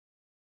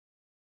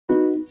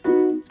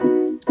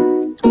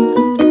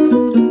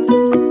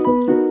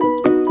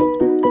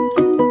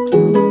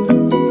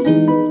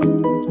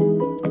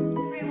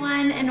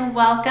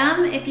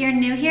welcome. If you're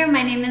new here,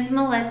 my name is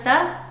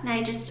Melissa, and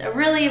I just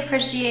really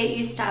appreciate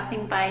you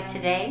stopping by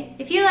today.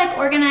 If you like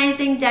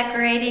organizing,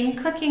 decorating,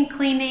 cooking,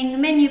 cleaning,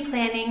 menu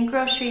planning,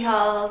 grocery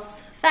hauls,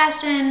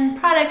 fashion,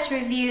 product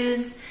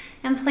reviews,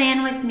 and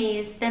plan with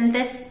me's, then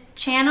this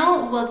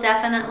channel will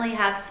definitely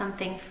have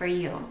something for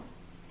you.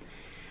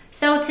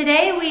 So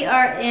today we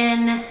are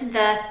in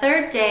the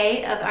third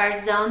day of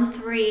our Zone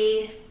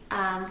 3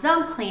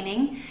 zone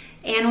cleaning,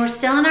 and we're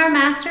still in our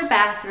master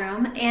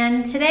bathroom.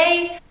 And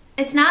today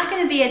it's not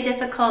going to be a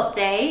difficult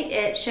day.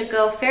 It should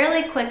go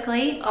fairly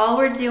quickly. All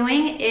we're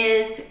doing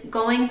is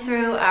going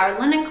through our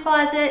linen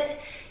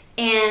closet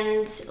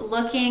and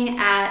looking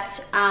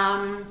at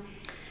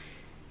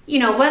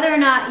whether or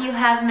not you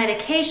have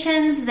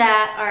medications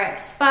that are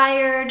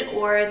expired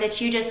or that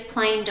you just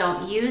plain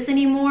don't use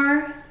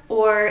anymore,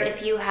 or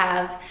if you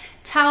have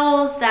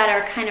towels that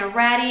are kind of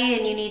ratty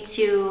and you need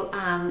to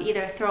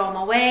either throw them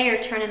away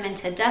or turn them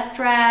into dust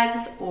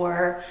rags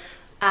or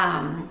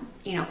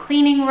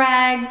cleaning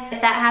rags.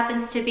 If that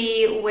happens to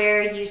be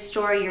where you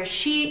store your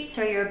sheets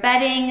or your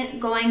bedding,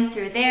 going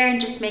through there and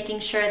just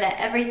making sure that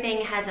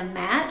everything has a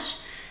match.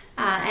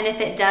 And if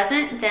it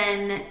doesn't,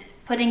 then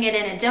putting it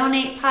in a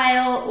donate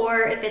pile,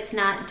 or if it's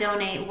not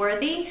donate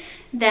worthy,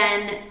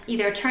 then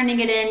either turning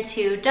it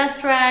into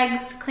dust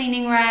rags,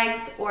 cleaning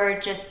rags, or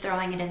just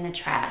throwing it in the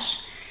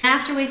trash.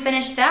 After we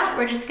finish that,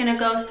 we're just gonna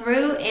go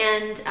through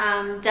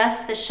and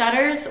dust the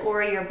shutters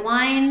or your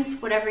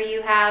blinds, whatever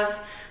you have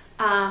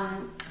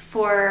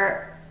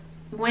for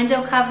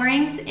window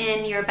coverings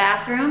in your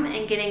bathroom,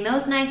 and getting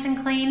those nice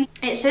and clean.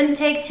 It shouldn't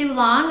take too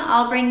long.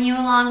 I'll bring you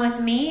along with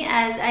me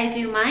as I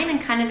do mine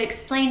and kind of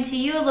explain to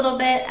you a little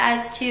bit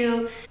as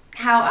to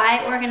how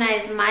I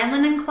organize my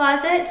linen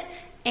closet,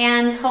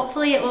 and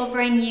hopefully it will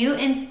bring you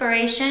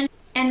inspiration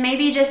and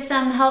maybe just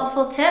some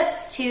helpful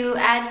tips to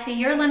add to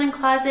your linen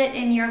closet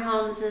in your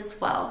homes as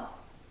well.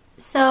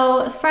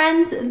 So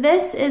friends,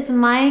 this is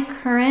my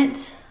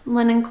current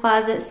linen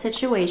closet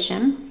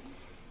situation.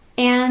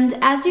 And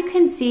as you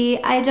can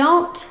see, I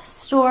don't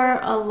store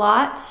a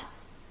lot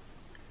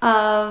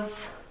of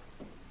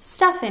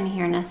stuff in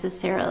here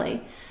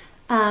necessarily.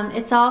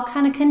 It's all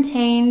kind of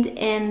contained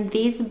in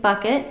these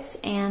buckets,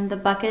 and the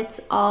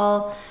buckets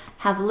all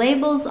have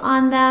labels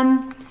on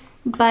them,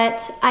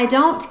 but I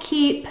don't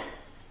keep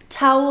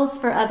towels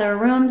for other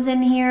rooms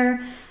in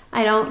here.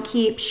 I don't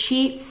keep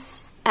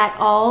sheets at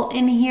all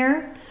in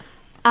here.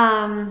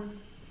 I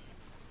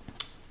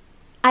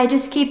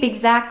just keep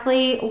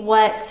exactly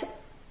what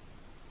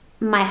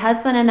my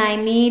husband and I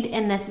need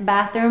in this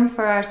bathroom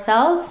for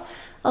ourselves,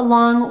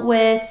 along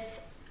with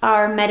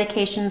our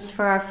medications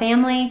for our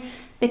family,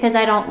 because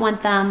I don't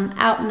want them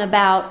out and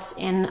about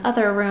in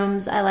other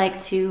rooms. I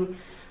like to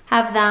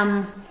have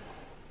them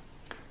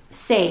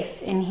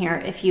safe in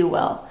here, if you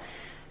will.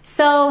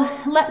 So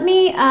let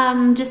me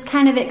just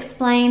kind of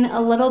explain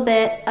a little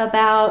bit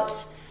about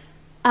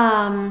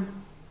how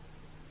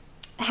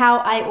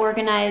I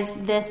organize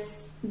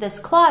this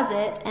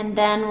closet, and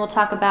then we'll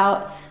talk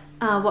about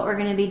what we're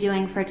going to be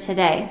doing for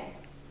today.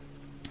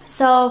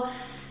 So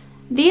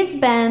these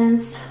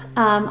bins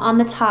on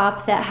the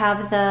top that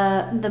have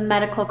the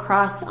medical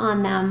cross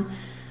on them,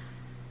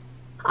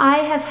 I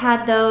have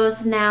had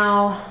those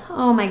now,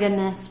 oh my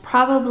goodness,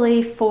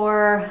 probably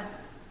for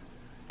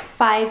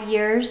 5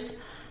 years.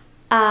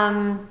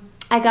 I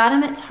got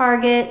them at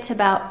Target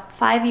about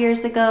 5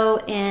 years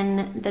ago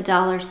in the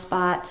dollar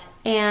spot,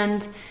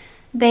 and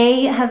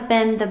they have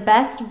been the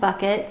best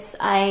buckets.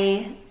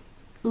 I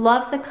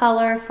love the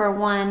color for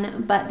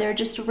one, but they're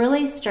just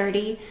really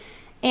sturdy.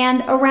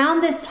 And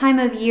around this time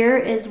of year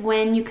is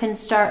when you can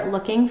start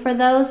looking for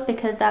those,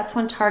 because that's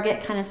when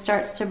Target kind of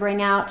starts to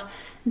bring out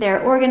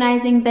their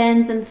organizing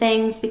bins and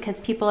things, because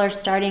people are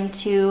starting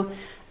to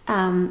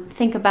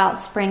think about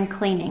spring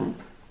cleaning.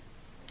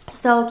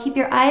 So keep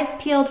your eyes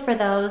peeled for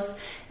those.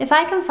 If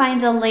I can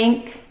find a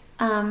link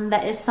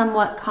that is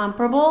somewhat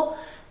comparable,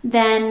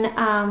 then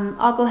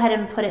I'll go ahead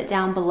and put it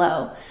down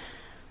below.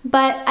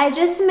 But I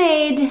just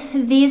made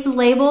these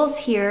labels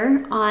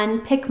here on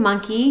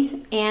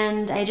PicMonkey,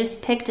 and I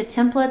just picked a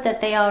template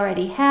that they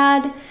already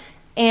had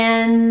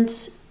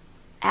and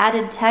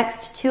added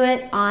text to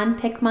it on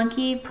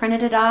PicMonkey,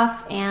 printed it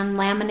off and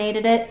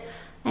laminated it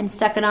and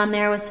stuck it on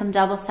there with some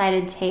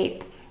double-sided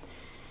tape.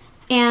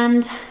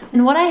 And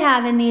what I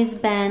have in these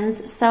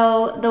bins,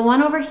 so the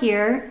one over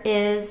here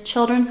is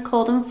children's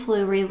cold and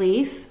flu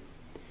relief.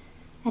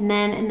 And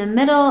then in the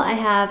middle, I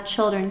have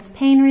children's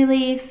pain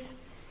relief.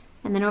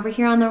 And then over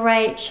here on the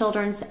right,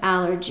 children's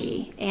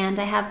allergy. And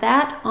I have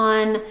that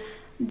on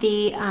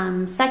the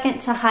second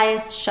to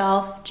highest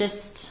shelf,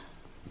 just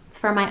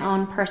for my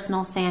own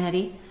personal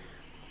sanity.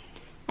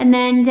 And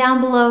then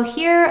down below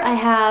here, I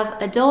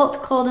have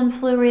adult cold and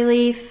flu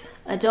relief,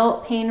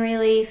 adult pain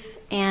relief,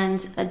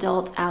 and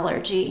adult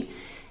allergy.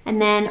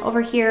 And then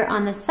over here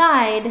on the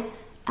side,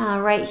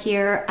 right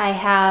here, I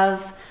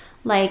have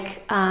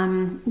like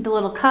the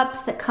little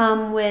cups that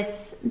come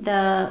with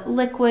the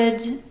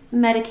liquid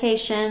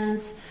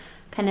medications,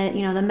 kind of,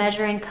 you know, the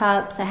measuring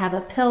cups. I have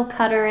a pill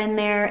cutter in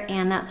there,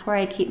 and that's where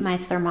I keep my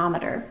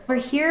thermometer. Over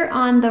here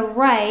on the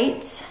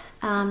right,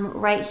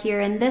 right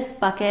here in this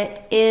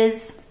bucket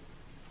is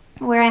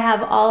where I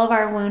have all of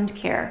our wound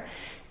care.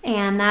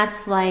 And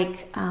that's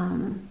like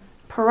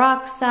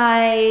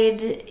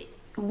peroxide,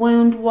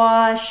 wound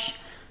wash,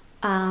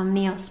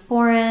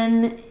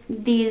 Neosporin,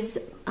 these,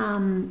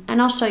 and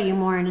I'll show you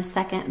more in a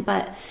second,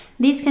 but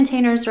these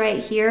containers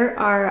right here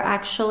are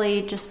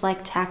actually just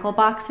like tackle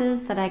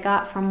boxes that I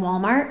got from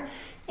Walmart,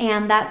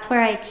 and that's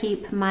where I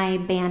keep my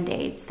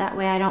Band-Aids. That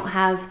way I don't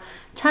have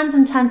tons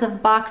and tons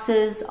of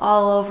boxes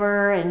all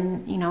over,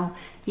 and you know,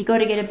 you go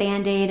to get a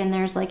Band-Aid and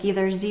there's like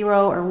either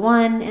 0 or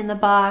 1 in the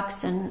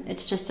box, and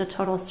it's just a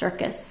total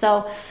circus.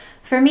 So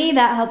for me,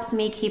 that helps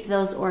me keep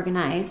those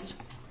organized.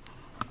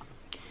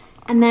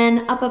 And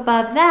then up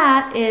above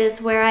that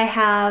is where I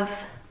have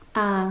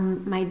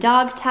my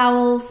dog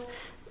towels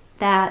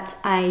that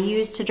I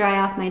use to dry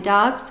off my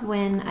dogs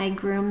when I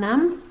groom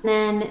them.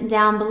 Then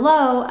down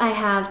below I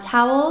have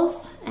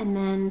towels, and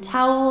then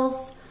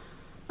towels.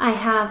 I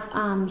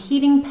have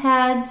heating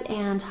pads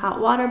and hot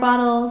water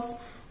bottles.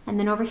 And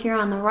then over here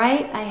on the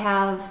right I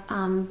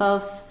have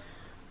both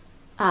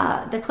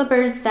the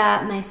clippers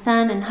that my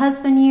son and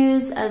husband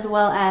use, as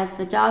well as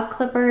the dog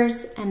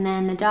clippers, and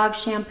then the dog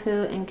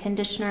shampoo and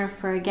conditioner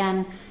for,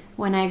 again,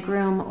 when I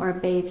groom or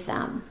bathe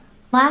them.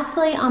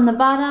 Lastly, on the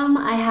bottom,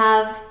 I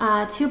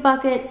have 2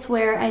 buckets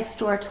where I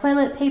store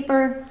toilet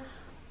paper.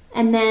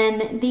 And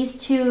then these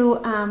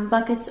 2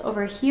 buckets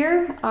over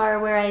here are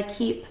where I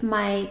keep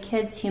my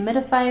kids'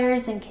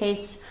 humidifiers in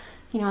case,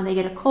 you know, they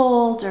get a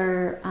cold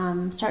or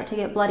start to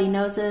get bloody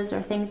noses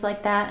or things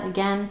like that.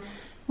 Again,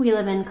 we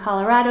live in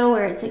Colorado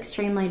where it's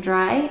extremely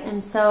dry,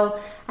 and so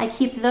I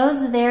keep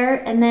those there.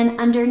 And then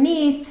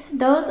underneath,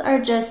 those are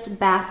just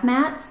bath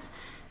mats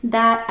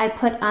that I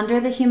put under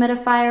the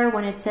humidifier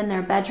when it's in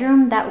their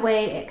bedroom. That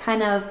way it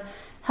kind of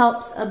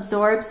helps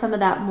absorb some of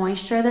that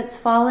moisture that's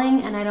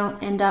falling, and I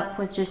don't end up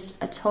with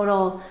just a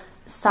total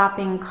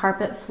sopping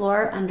carpet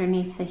floor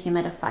underneath the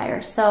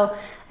humidifier. So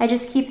I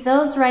just keep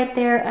those right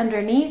there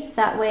underneath.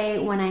 That way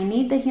when I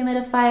need the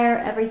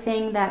humidifier,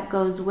 everything that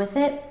goes with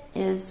it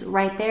is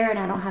right there, and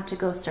I don't have to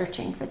go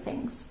searching for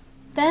things.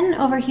 Then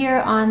over here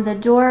on the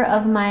door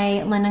of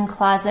my linen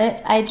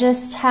closet, I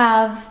just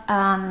have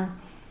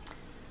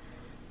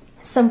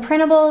some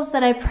printables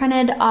that I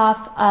printed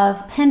off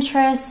of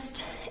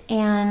Pinterest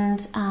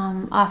and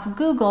off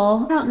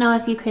Google. I don't know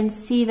if you can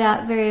see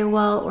that very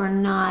well or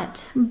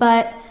not,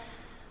 but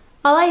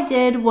all I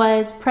did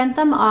was print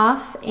them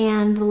off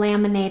and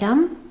laminate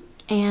them,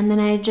 and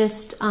then I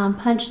just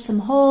punched some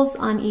holes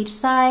on each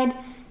side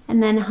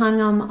and then hung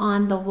them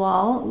on the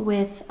wall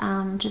with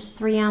just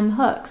 3M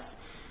hooks.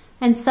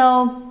 And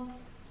so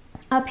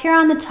up here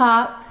on the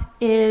top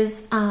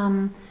is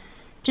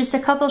just a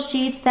couple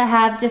sheets that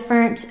have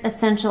different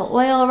essential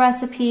oil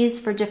recipes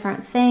for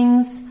different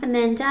things. And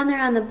then down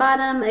there on the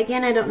bottom,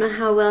 again, I don't know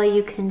how well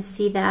you can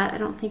see that. I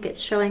don't think it's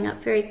showing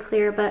up very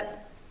clear,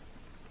 but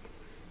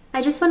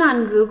I just went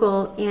on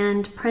Google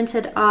and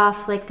printed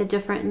off like the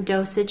different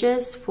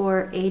dosages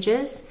for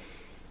ages.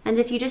 And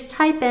if you just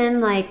type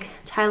in like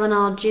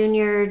Tylenol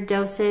Junior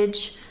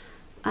dosage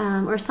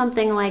or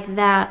something like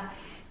that,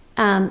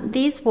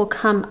 these will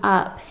come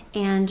up,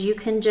 and you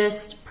can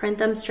just print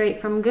them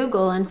straight from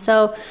Google. And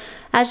so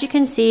as you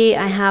can see,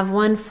 I have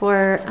one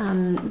for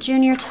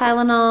Junior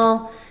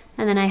Tylenol,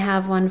 and then I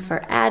have one for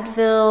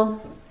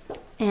Advil,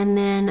 and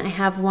then I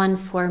have one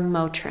for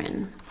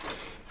Motrin.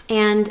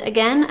 And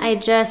again, I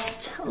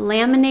just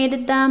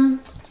laminated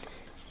them,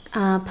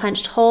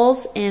 punched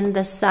holes in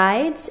the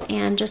sides,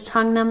 and just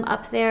hung them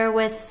up there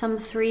with some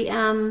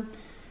 3M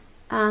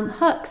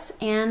hooks,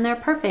 and they're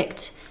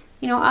perfect.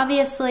 You know,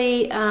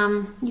 obviously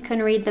you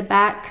can read the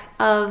back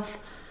of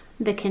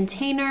the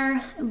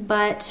container,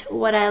 but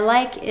what I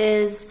like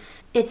is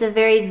it's a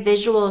very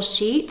visual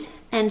sheet.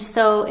 And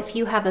so if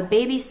you have a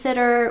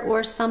babysitter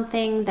or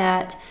something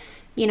that,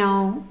 you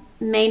know,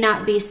 may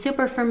not be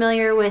super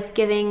familiar with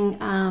giving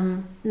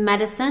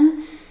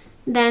medicine,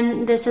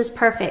 then this is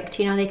perfect.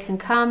 You know, they can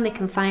come, they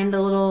can find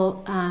the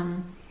little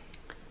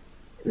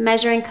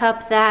measuring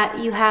cup that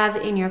you have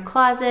in your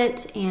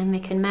closet, and they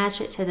can match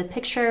it to the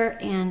picture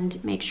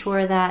and make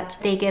sure that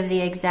they give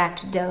the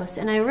exact dose.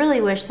 And I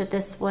really wish that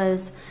this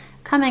was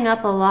coming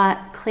up a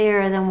lot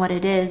clearer than what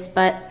it is,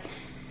 but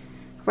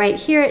right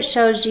here it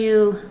shows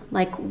you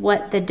like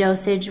what the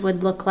dosage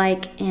would look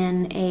like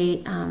in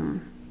a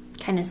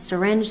kind of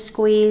syringe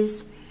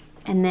squeeze,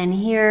 and then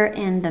here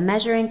in the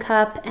measuring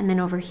cup, and then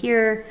over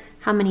here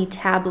how many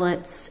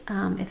tablets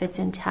if it's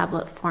in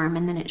tablet form,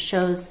 and then it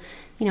shows,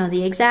 you know,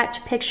 the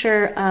exact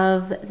picture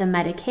of the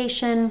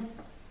medication.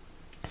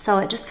 So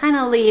it just kind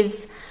of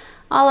leaves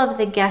all of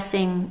the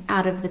guessing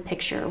out of the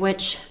picture,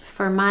 which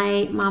for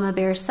my mama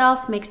bear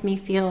self makes me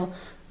feel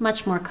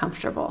much more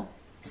comfortable.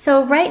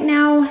 So right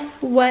now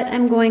what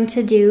I'm going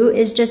to do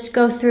is just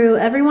go through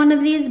every one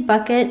of these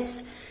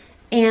buckets,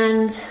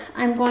 and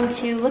I'm going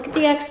to look at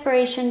the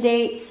expiration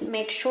dates,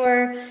 make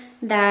sure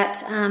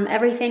that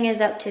everything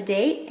is up to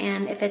date,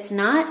 and if it's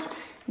not,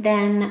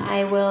 then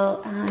I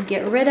will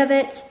get rid of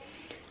it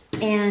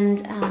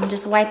and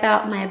just wipe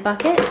out my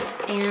buckets,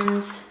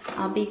 and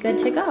I'll be good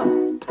to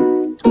go.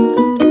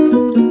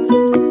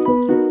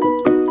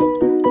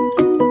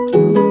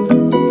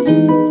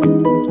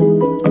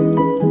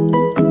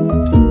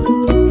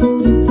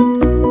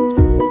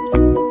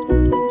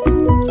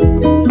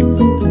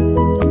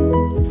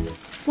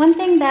 One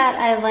thing that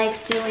I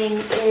like doing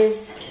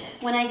is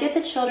when I get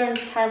the children's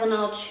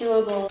Tylenol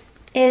chewable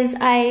is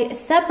I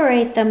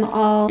separate them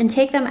all and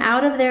take them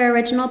out of their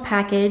original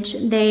package.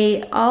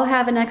 They all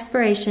have an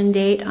expiration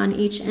date on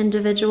each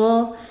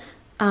individual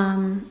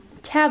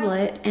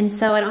tablet, and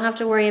so I don't have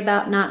to worry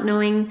about not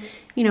knowing,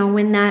 you know,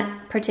 when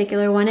that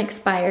particular one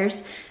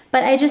expires.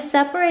 But I just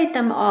separate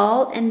them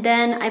all, and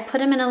then I put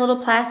them in a little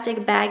plastic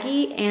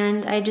baggie,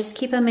 and I just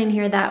keep them in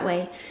here that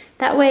way.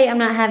 That way I'm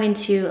not having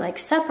to like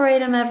separate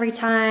them every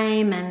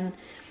time, and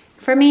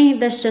for me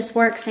this just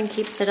works and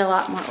keeps it a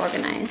lot more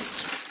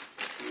organized.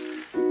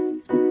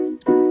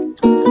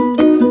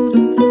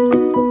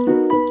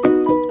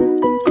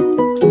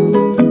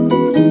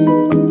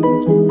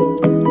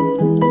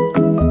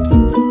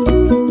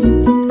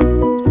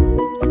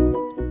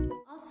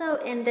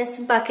 In this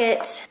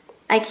bucket,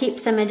 I keep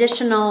some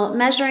additional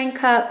measuring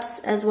cups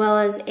as well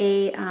as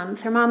a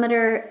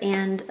thermometer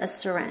and a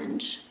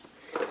syringe.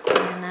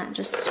 And that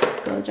just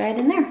goes right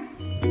in there.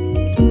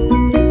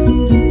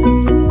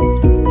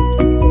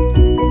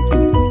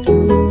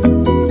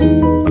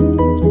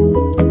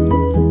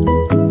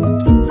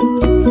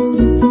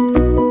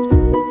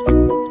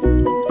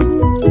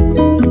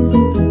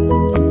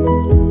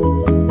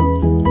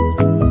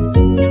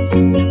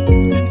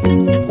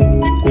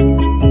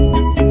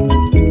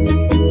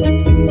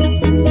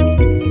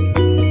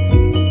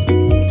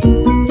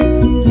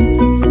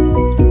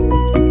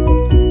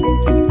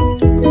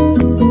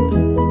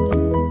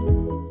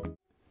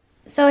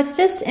 So it's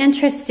just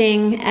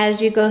interesting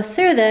as you go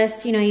through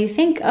this, you know, you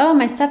think, oh,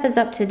 my stuff is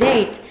up to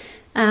date.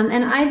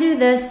 And I do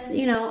this,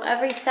 you know,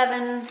 every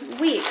 7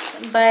 weeks,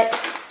 but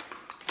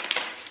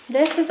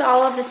this is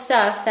all of the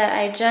stuff that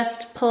I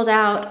just pulled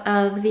out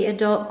of the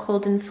adult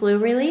cold and flu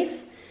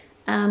relief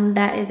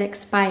that is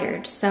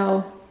expired.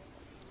 So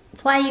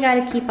that's why you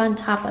gotta keep on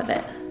top of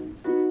it.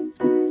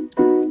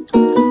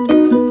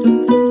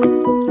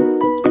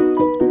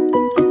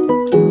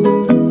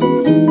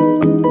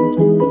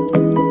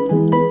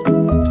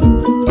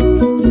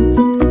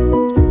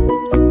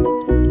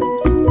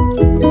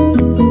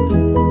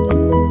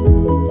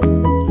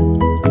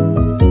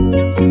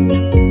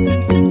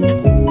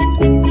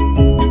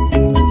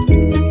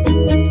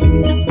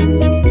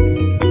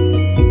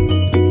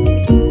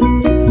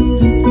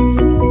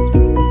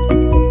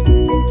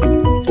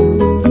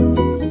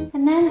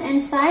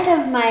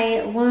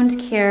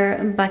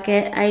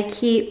 Bucket, I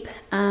keep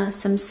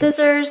some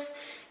scissors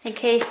in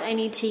case I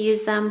need to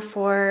use them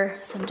for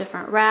some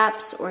different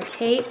wraps or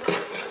tape.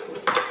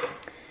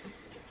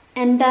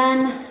 And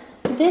then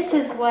this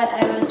is what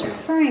I was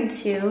referring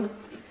to.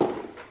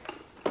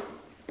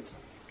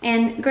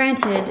 And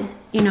granted,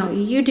 you know,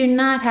 you do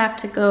not have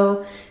to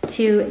go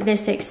to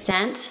this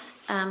extent.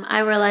 I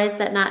realize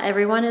that not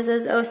everyone is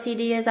as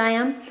OCD as I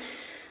am,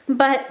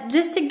 but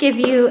just to give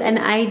you an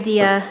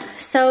idea.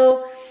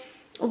 So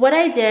what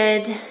I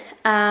did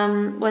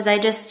was I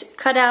just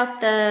cut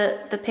out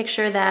the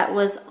picture that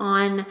was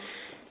on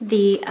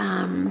the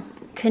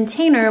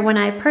container when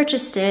I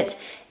purchased it,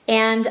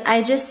 and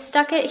I just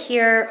stuck it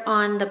here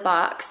on the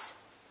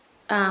box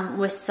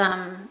with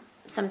some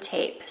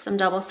tape, some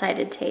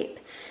double-sided tape.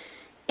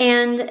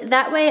 And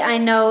that way I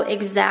know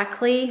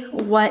exactly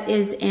what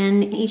is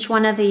in each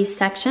one of these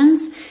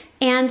sections,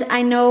 and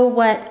I know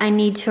what I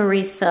need to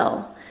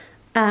refill.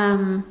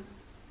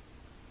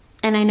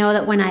 And I know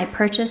that when I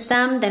purchase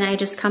them, then I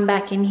just come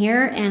back in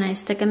here and I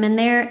stick them in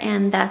there,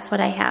 and that's what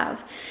I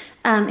have.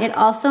 It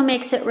also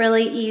makes it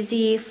really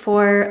easy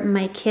for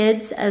my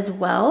kids as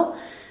well,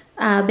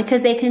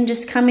 because they can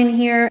just come in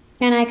here,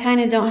 and I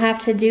kind of don't have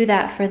to do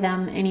that for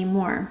them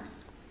anymore.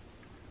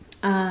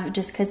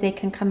 Just because they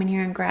can come in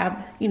here and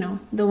grab, you know,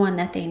 the one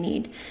that they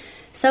need.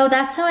 So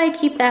that's how I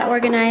keep that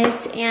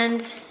organized.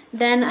 And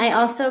then I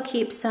also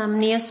keep some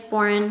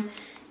Neosporin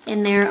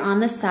in there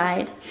on the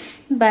side.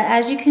 But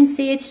as you can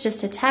see, it's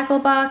just a tackle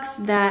box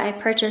that I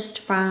purchased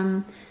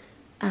from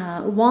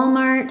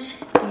Walmart,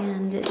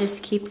 and it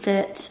just keeps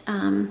it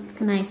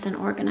nice and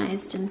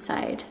organized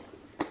inside.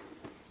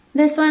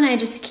 This one I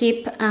just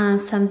keep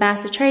some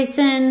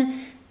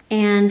bacitracin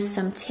and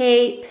some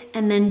tape,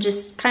 and then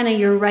just kind of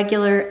your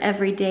regular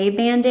everyday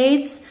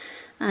Band-Aids.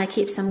 I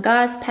keep some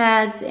gauze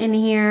pads in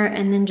here,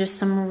 and then just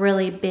some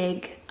really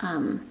big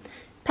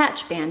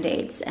patch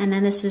Band-Aids. And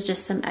then this is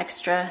just some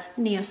extra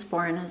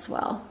Neosporin as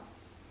well.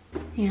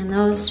 And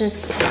those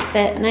just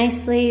fit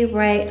nicely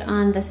right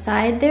on the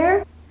side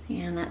there.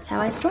 And that's how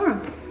I store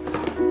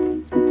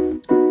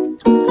them.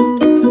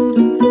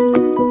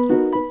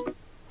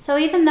 So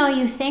even though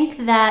you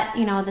think that,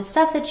 you know, the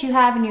stuff that you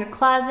have in your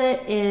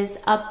closet is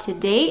up to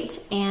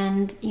date,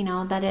 and, you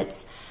know, that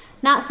it's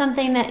not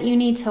something that you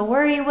need to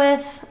worry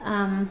with,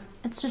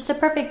 it's just a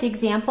perfect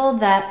example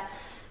that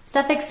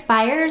stuff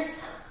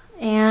expires,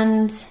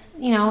 and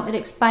you know, it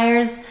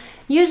expires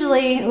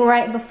usually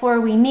right before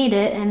we need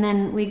it, and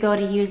then we go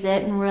to use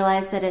it and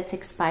realize that it's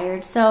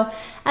expired. So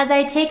as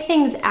I take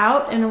things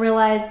out and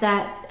realize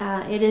that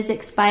it is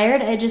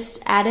expired, I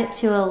just add it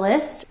to a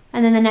list,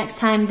 and then the next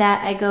time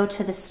that I go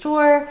to the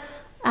store,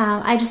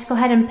 I just go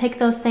ahead and pick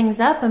those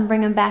things up and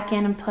bring them back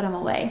in and put them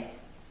away.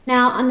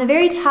 Now on the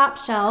very top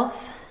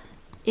shelf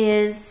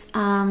is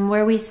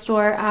where we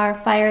store our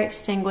fire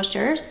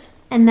extinguishers.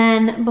 And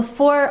then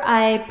before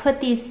I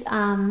put these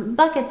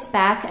buckets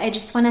back, I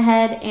just went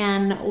ahead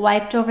and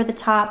wiped over the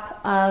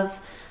top of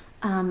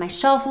my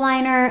shelf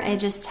liner. I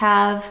just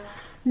have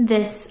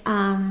this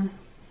kind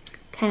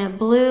of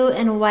blue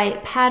and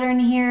white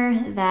pattern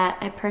here that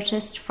I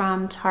purchased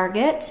from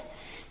Target.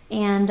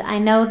 And I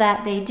know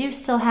that they do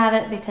still have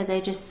it because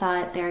I just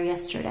saw it there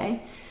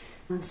yesterday.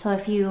 So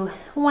if you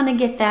want to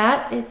get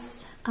that,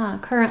 it's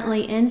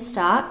currently in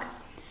stock.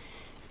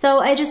 So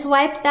I just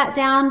wiped that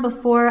down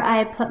before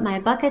I put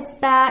my buckets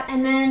back.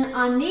 And then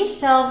on these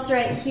shelves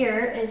right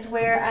here is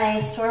where I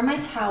store my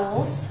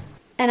towels.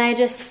 And I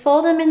just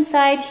fold them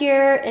inside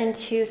here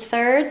into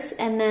thirds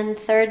and then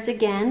thirds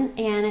again.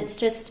 And it's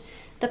just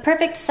the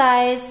perfect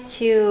size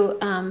to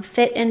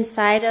fit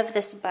inside of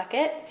this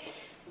bucket.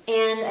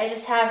 And I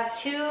just have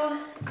two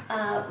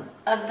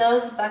of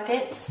those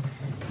buckets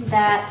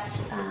that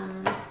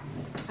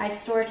I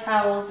store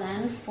towels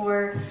in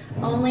for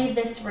only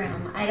this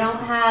room. I don't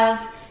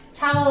have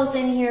towels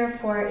in here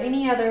for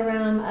any other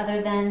room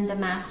other than the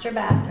master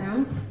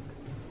bathroom.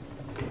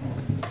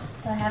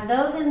 So I have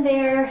those in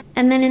there.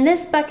 And then in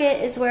this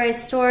bucket is where I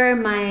store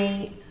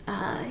my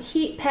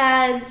heat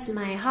pads,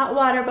 my hot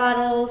water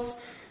bottles,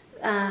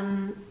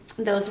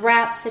 those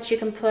wraps that you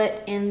can put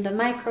in the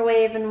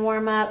microwave and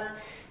warm up.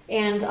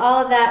 And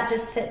all of that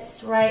just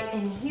fits right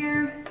in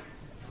here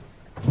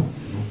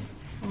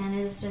and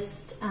is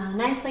just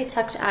nicely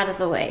tucked out of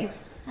the way.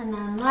 And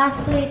then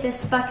lastly, this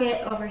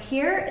bucket over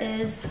here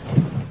is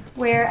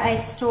where I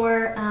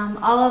store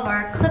all of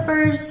our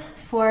clippers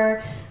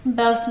for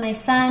both my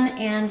son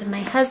and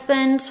my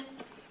husband,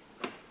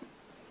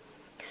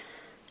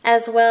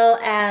 as well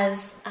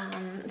as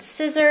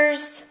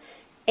scissors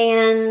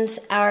and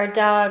our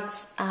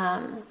dog's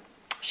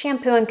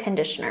shampoo and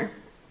conditioner.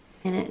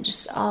 And it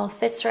just all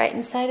fits right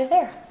inside of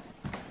there.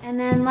 And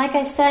then, like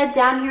I said,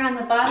 down here on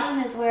the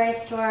bottom is where I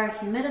store our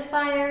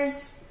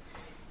humidifiers.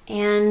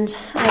 And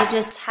I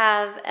just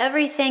have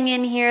everything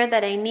in here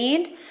that I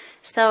need.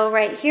 So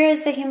right here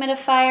is the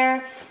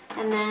humidifier.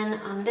 And then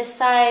on this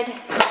side,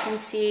 you can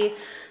see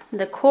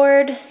the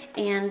cord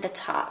and the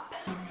top.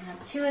 I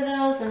have two of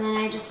those, and then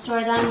I just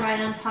store them right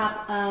on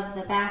top of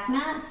the bath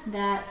mats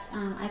that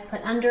I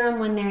put under them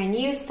when they're in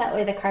use. That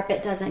way the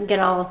carpet doesn't get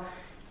all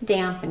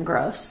damp and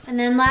gross. And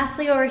then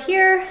lastly over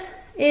here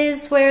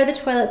is where the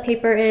toilet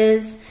paper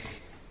is.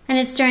 And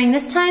it's during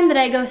this time that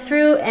I go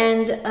through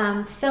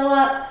and fill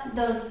up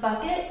those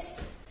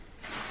buckets.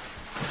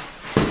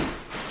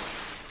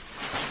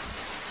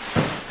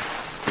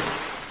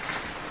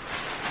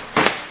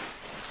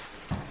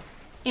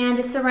 And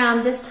it's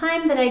around this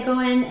time that I go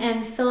in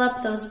and fill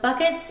up those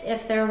buckets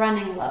if they're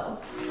running low.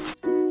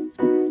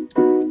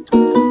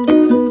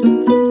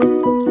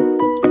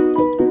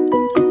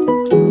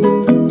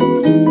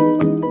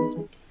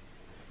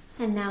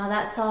 And now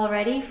that's all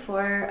ready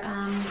for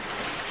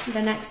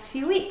the next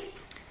few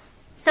weeks.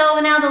 So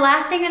now the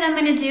last thing that I'm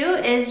going to do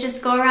is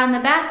just go around the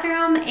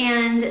bathroom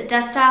and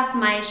dust off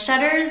my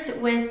shutters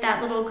with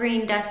that little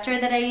green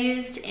duster that I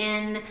used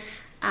in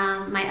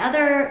my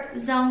other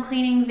zone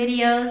cleaning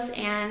videos,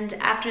 and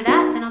after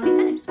that, then I'll be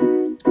finished.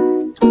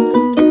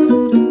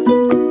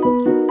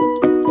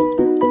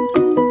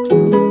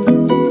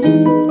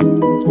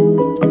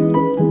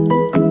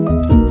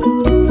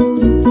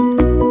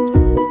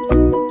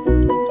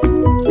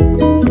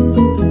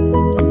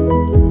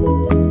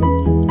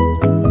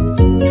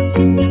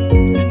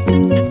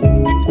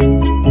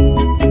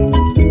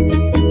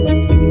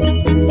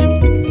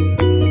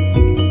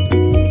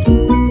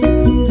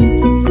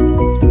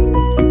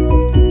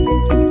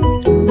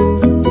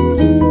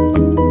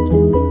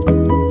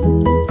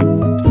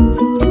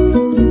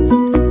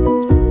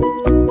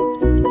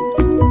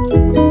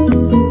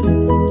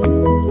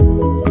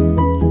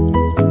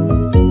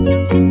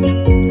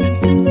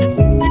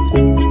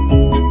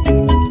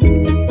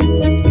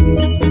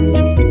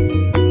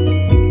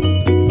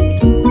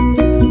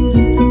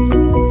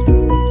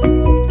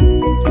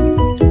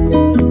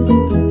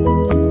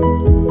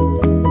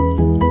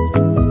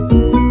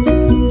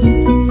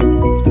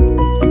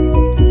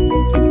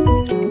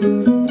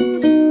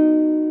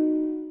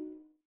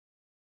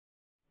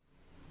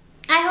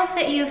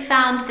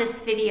 Found this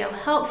video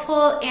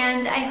helpful,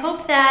 and I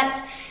hope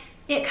that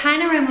it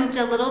kind of removed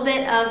a little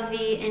bit of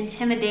the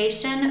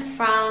intimidation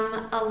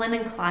from a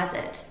linen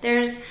closet.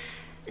 There's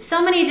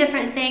so many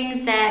different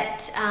things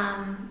that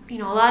you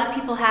know, a lot of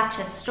people have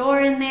to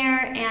store in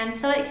there, and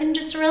so it can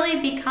just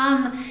really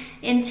become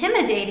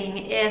intimidating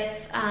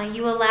if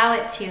you allow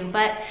it to.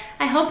 But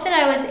I hope that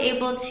I was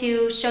able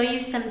to show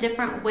you some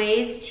different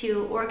ways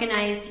to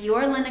organize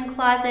your linen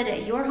closet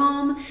at your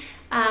home,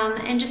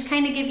 and just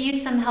kind of give you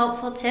some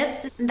helpful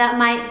tips that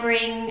might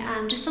bring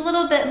just a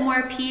little bit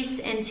more peace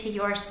into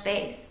your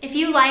space. If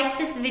you liked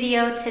this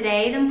video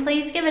today, then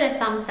please give it a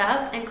thumbs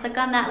up and click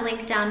on that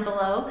link down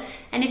below.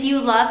 And if you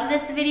loved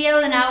this video,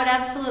 then I would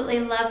absolutely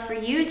love for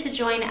you to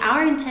join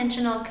our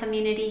intentional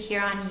community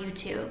here on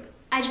YouTube.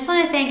 I just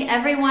want to thank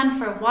everyone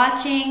for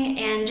watching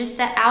and just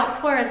the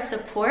outpour of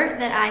support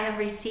that I have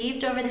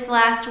received over this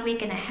last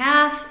week and a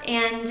half,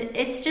 and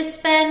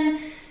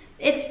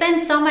it's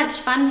been so much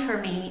fun for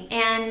me.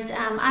 And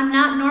I'm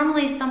not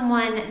normally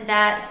someone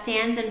that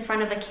stands in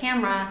front of a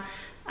camera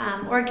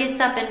or gets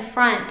up in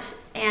front,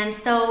 and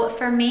so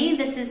for me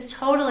this is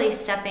totally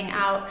stepping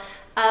out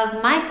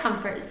of my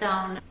comfort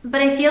zone.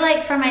 But I feel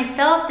like for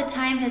myself the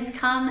time has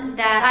come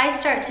that I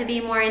start to be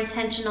more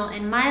intentional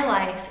in my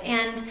life,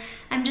 and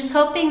I'm just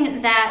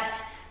hoping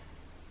that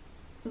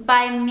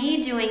by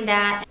me doing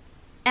that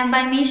and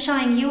by me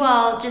showing you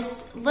all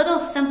just little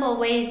simple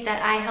ways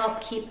that I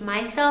help keep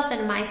myself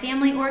and my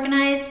family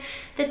organized,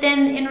 that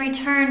then in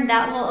return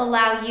that will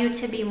allow you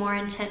to be more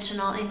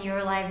intentional in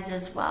your lives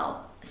as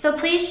well. So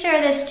please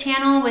share this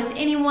channel with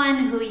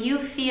anyone who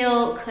you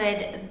feel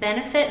could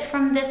benefit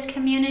from this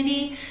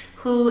community,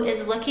 who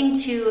is looking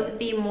to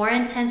be more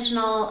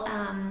intentional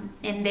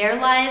in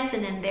their lives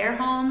and in their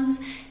homes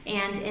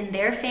and in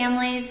their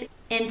families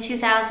in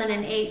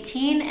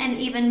 2018 and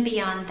even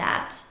beyond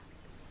that.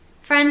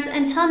 Friends,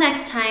 until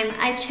next time,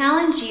 I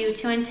challenge you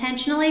to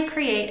intentionally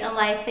create a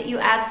life that you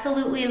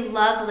absolutely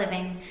love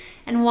living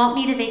and won't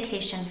need a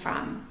vacation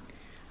from.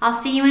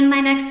 I'll see you in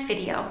my next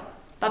video.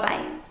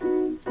 Bye-bye.